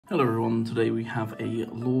Hello everyone, today we have a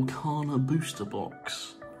Lorcana booster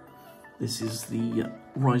box. This is the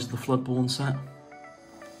Rise of the Floodborn set.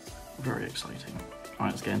 Very exciting.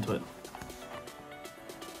 Alright, let's get into it.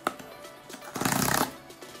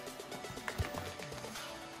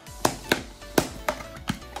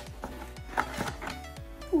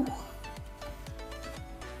 Ooh.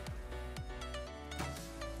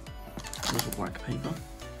 A little black paper.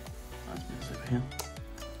 Let's move this over here.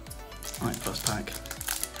 Alright, first pack.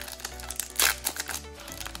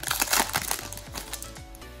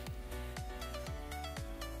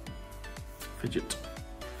 Fidget,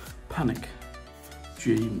 Panic,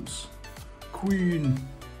 James, Queen,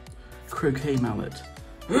 Croquet Mallet,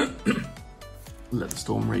 Let the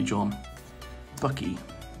Storm Rage On, Bucky,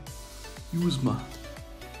 Yuzma,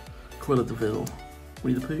 Cruella de Vil,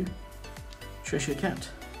 Winnie the Pooh, Cheshire Cat,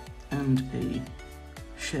 and a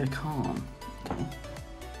Shere Khan. Okay.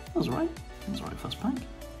 That was right, first pack.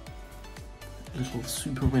 Little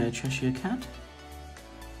super rare Cheshire Cat.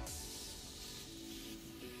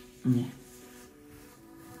 Yeah.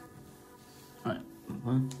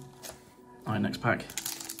 Alright, next pack.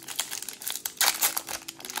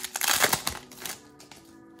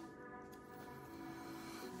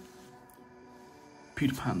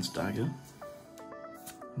 Peter Pan's Dagger,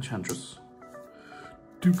 Enchantress,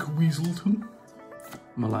 Duke Weaselton,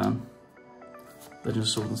 Milan, Legend of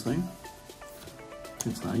Sword and Stone,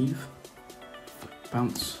 Prince Naive,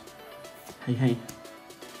 Bounce, Hey Hey,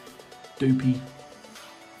 Dopey,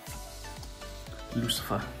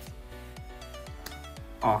 Lucifer,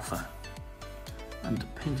 Arthur, and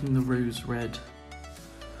Painting the Rose Red.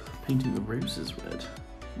 Painting the Roses Red.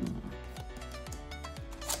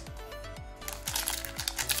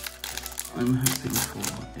 I'm hoping for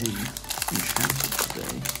a enchanted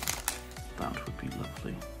today. That would be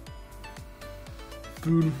lovely.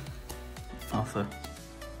 Boone, Arthur,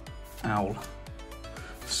 Owl,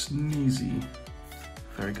 Sneezy,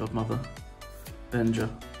 Fairy Godmother, Benja,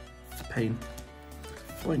 Pain,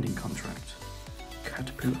 Binding Contract,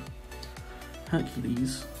 Caterpillar,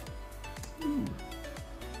 Hercules,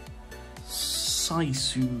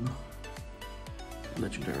 Saisu,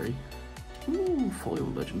 Legendary, Foil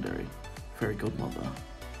Legendary, Fairy Godmother,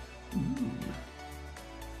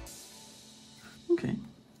 Okay,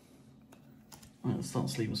 right, let's start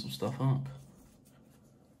sleeving some stuff up.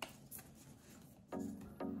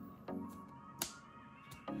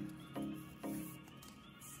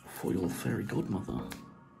 Foil Fairy Godmother.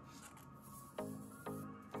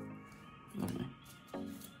 Lovely.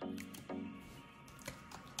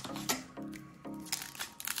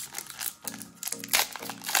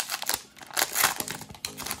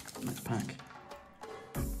 Next pack.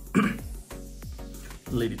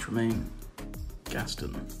 Lady Tremaine,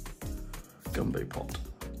 Gaston, Gumbo Pot,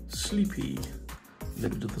 Sleepy,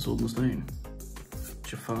 Legend of the Sword and Stone,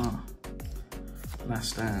 Jafar,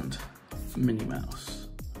 Last Stand, Minnie Mouse,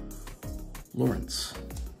 Lawrence,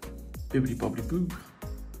 Bibbidi Bobbidi Boo,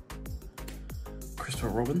 Christopher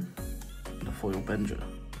Robin, and a foil Benja.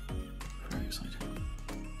 Very exciting.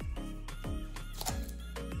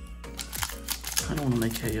 Kind of want to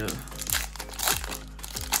make a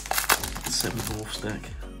 7 dwarf stack.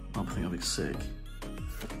 I think I'll be sick.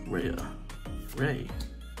 Ray,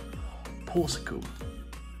 Porsicle,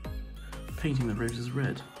 Painting the Roses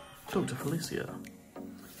Red, Dr. Felicia,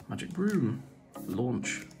 Magic Broom,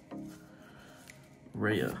 Launch,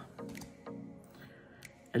 Raya,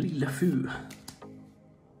 Ellie LeFou,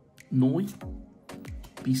 Noi,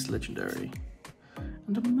 Beast Legendary,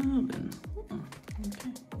 and a Merlin.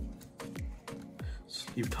 Okay.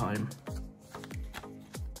 Sleeve time.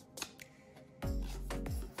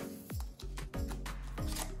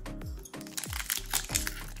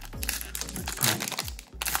 Next pack.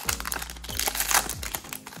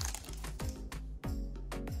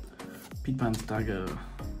 Peter Pan's Dagger,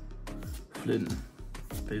 Flynn,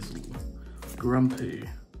 Basil, Grumpy,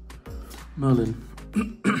 Merlin,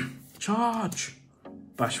 Charge,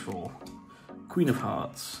 Bashful, Queen of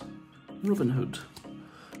Hearts, Robin Hood,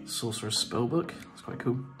 Sorcerer's Spellbook, that's quite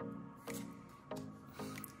cool,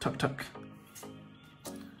 Tuk Tuk,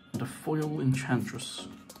 and a foil Enchantress.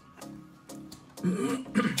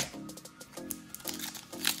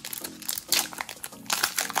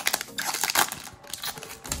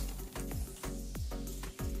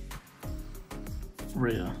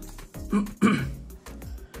 Rhea,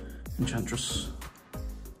 Enchantress,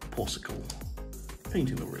 Porsicle,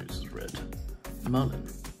 Painting the Roses Red, Merlin,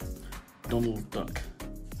 Donald Duck,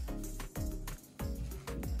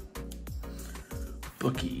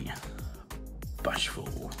 Bucky,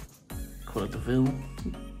 Bashful, Cruella de Vil,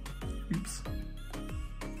 oops,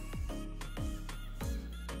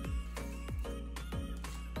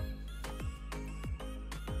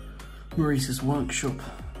 Maurice's Workshop,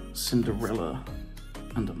 Cinderella,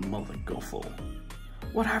 and a Mother Gothel.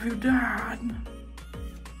 What have you done?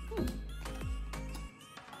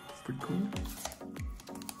 Pretty cool.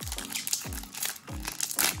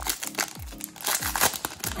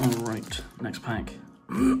 Alright, next pack.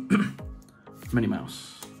 Minnie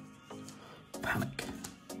Mouse. Panic.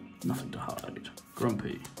 Nothing to hide.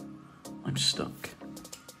 Grumpy. I'm stuck.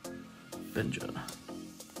 Benja.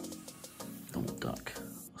 Donald Duck.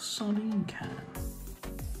 Sardine Can.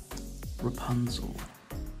 Rapunzel.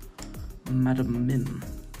 Madam Mim.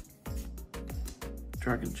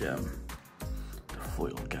 Dragon Gem.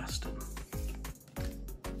 Foil Gaston.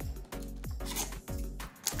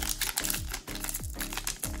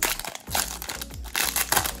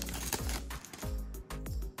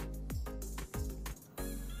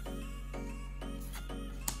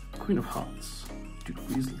 Queen of Hearts. Duke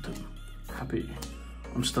Weaselton. Happy.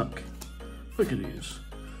 I'm stuck. Hercules.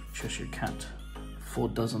 Cheshire Cat. 4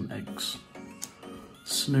 dozen eggs.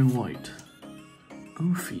 Snow White.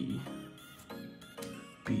 Goofy.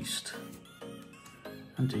 Beast.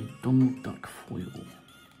 And a Donald Duck foil.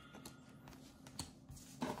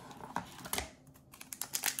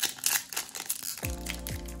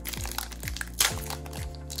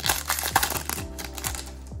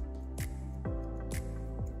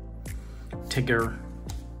 Tigger,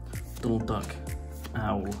 Donald Duck,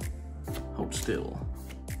 Owl, Hold Still,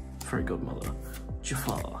 Fairy Godmother,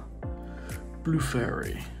 Jafar, Blue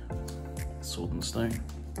Fairy, Sword and Stone,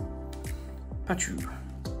 Pachu,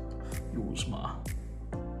 Yuzma,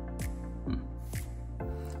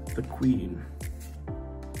 the Queen,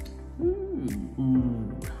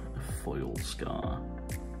 ooh, a foil scar,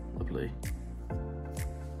 lovely,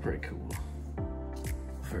 very cool,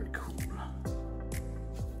 very cool.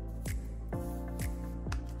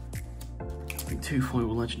 I think 2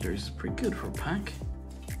 foil legendaries is pretty good for a pack.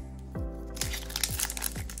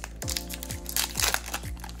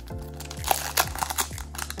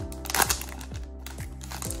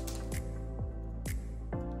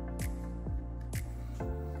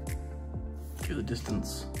 Give the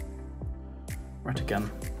distance. Ratigan,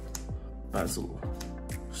 Basil,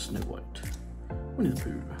 Snow White, Winnie the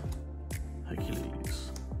Pooh,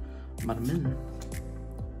 Hercules, Madam Mim,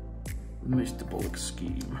 the most diabolic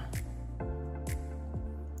scheme,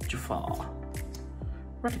 Jafar,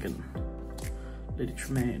 Ratigan, Lady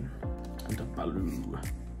Tremaine, and a Baloo.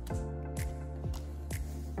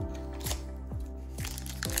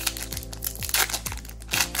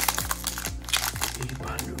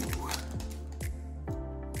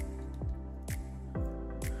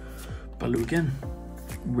 Baloo again.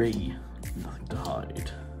 Ray, Nothing to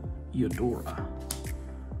Hide. Eudora.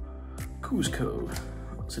 Kuzco,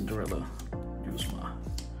 Cinderella, Yuzma.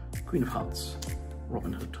 Queen of Hearts,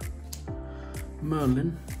 Robin Hood.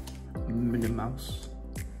 Merlin, Minnie Mouse,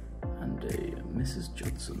 and a Mrs.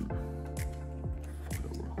 Judson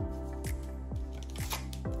foil.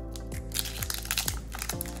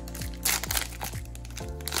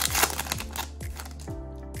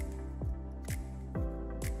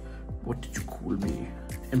 What did you call me?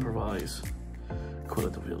 Improvise.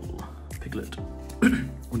 Quilla Deville. Piglet.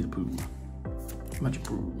 Winnie the Pooh. Magic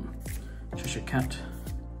Broom. Cheshire Cat.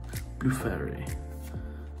 Blue Fairy.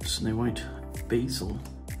 Snow White. Basil.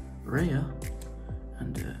 Rhea.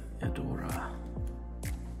 And Eudora.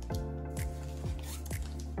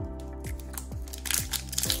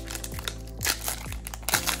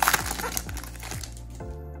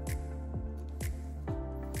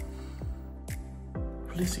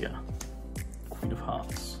 Felicia. Queen of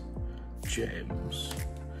Hearts, James,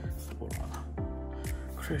 Dora,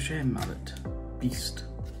 Crochet Mallet, Beast,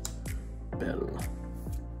 Belle,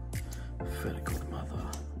 Fairy Godmother,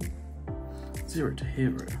 Zero to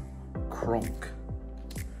Hero, Kronk,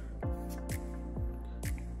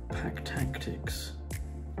 Pack Tactics.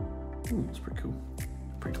 Ooh, that's pretty cool.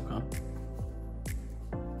 Pretty cool card.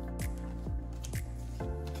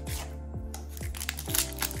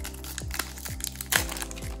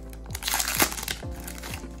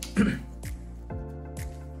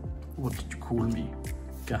 What did you call me?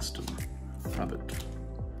 Gaston, Rabbit,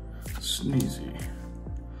 Sneezy,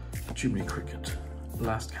 Jiminy Cricket,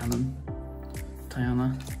 Last Cannon,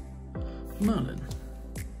 Tiana, Merlin,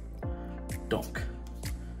 Doc,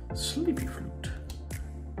 Sleepy Flute,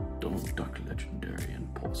 Donald Duck Legendary, and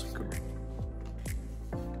Popsicle.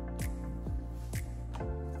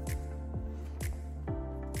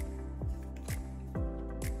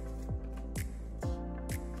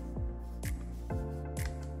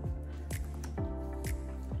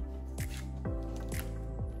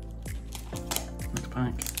 Next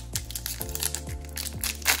pack.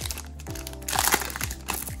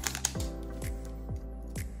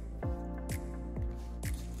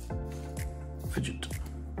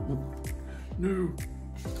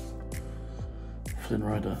 Flynn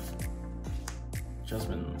Rider,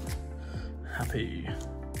 Jasmine, Happy,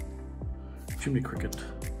 Chimney Cricket,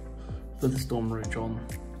 Featherstorm Ray John,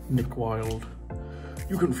 Nick Wilde,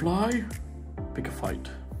 You Can Fly, Pick a Fight,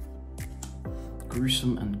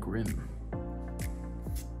 Gruesome and Grim,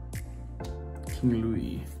 King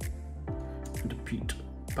Louis, and Pete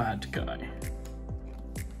Bad Guy.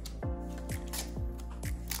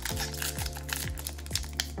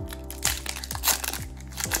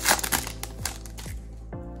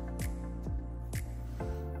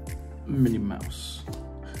 Minnie Mouse,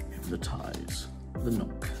 Hypnotize, The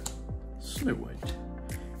Knock, Snow White,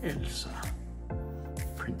 Elsa,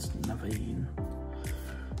 Prince Naveen,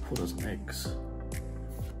 4 Dozen Eggs,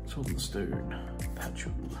 Sword in the Stone,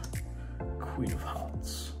 Patchoul, Queen of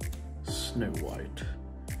Hearts, Snow White,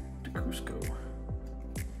 De Cusco.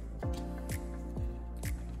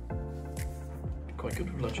 Quite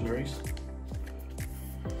good with legendaries.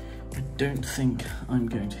 I don't think I'm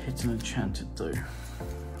going to hit an enchanted though.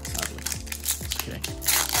 Sadly. Okay.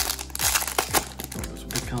 Oh, there's some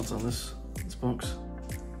big cards on this box.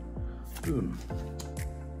 Boom.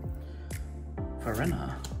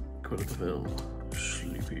 Varena, Quilla de Vil,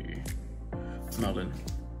 Sleepy, Merlin,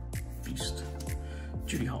 Beast,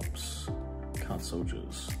 Judy Hopps, Card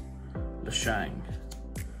Soldiers, Leshang,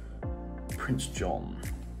 Prince John,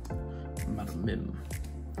 Madam Mim,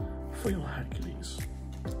 Foil Hercules.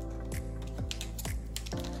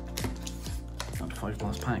 Down to 5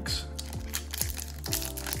 last packs.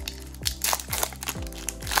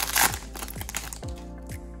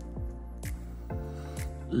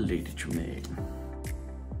 Lady Tremaine,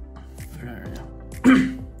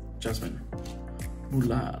 Jasmine,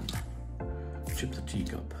 Mulan, Chip the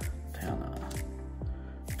Teacup,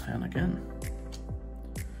 Tiana again,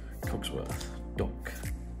 Cogsworth, Doc,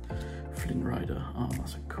 Flynn Rider, oh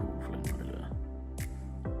that's a cool Flynn Rider,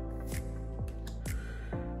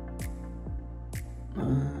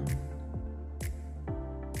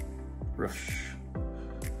 Rush,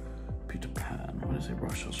 Peter Pan, why did I say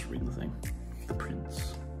Rush? I was reading the thing, The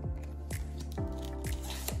Prince,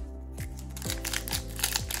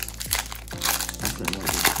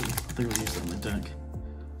 I think we'll use that in the deck.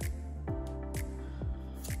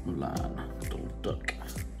 Mulan, Donald Duck,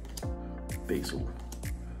 Basil,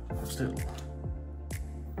 Hostel,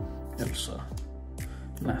 Elsa,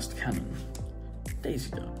 Last Cannon,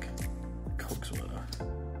 Daisy Duck, Cogsworth,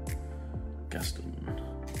 Gaston,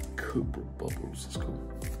 Cobra Bubbles, that's cool,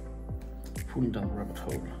 Falling Down the Rabbit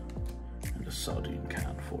Hole, and a Sardine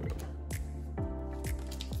Can foil.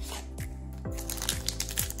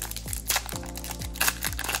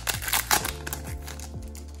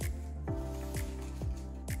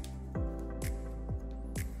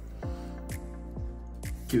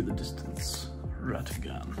 Give the Distance,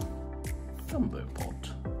 Ratigan, Gumbo Pot,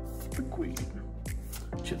 The Queen,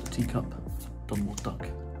 Chip the Teacup, Donald Duck,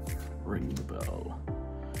 Ring the Bell,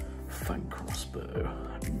 Fang Crossbow,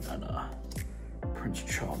 Nana, Prince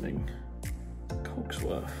Charming,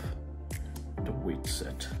 Cogsworth, and a Weight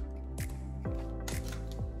Set.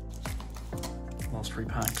 Last 3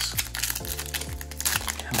 packs.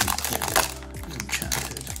 Can we pull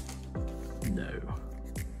Enchanted? No.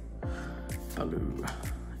 Baloo,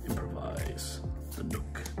 Improvise, The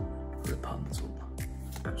Nook, Rapunzel,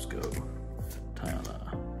 Cusco,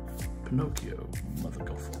 Tiana, Pinocchio, Mother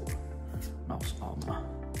Gothel, Mouse Armor,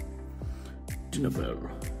 Dinner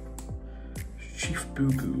Bell, Chief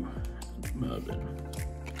Boogoo, and Merlin,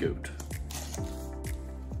 Goat.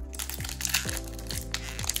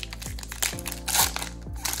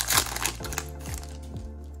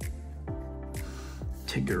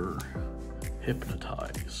 Tigger,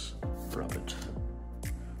 Hypnotize, Rabbit,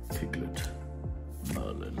 Piglet,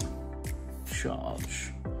 Merlin,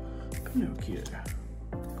 Charge, Pinocchio,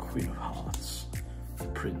 Queen of Hearts,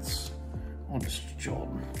 Prince, Honest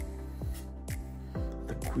John,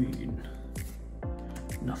 the Queen,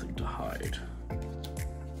 Nothing to Hide.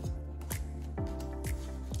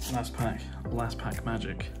 Last pack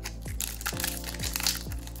magic.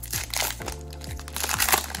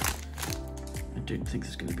 I don't think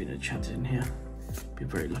there's going to be an enchanted in here. Be a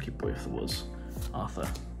very lucky boy if there was. Arthur,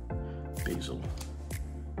 Basil,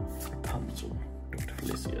 Rapunzel, Dr.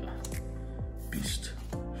 Felicia, Beast,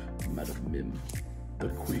 Madam Mim, the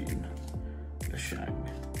Queen, Leshang,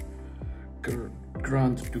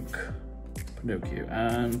 Grand Duke, Pinocchio,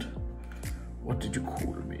 and What Did You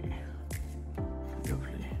Call Me?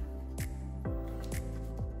 Lovely.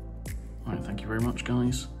 Alright, thank you very much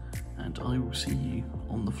guys, and I will see you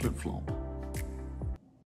on the flip-flop.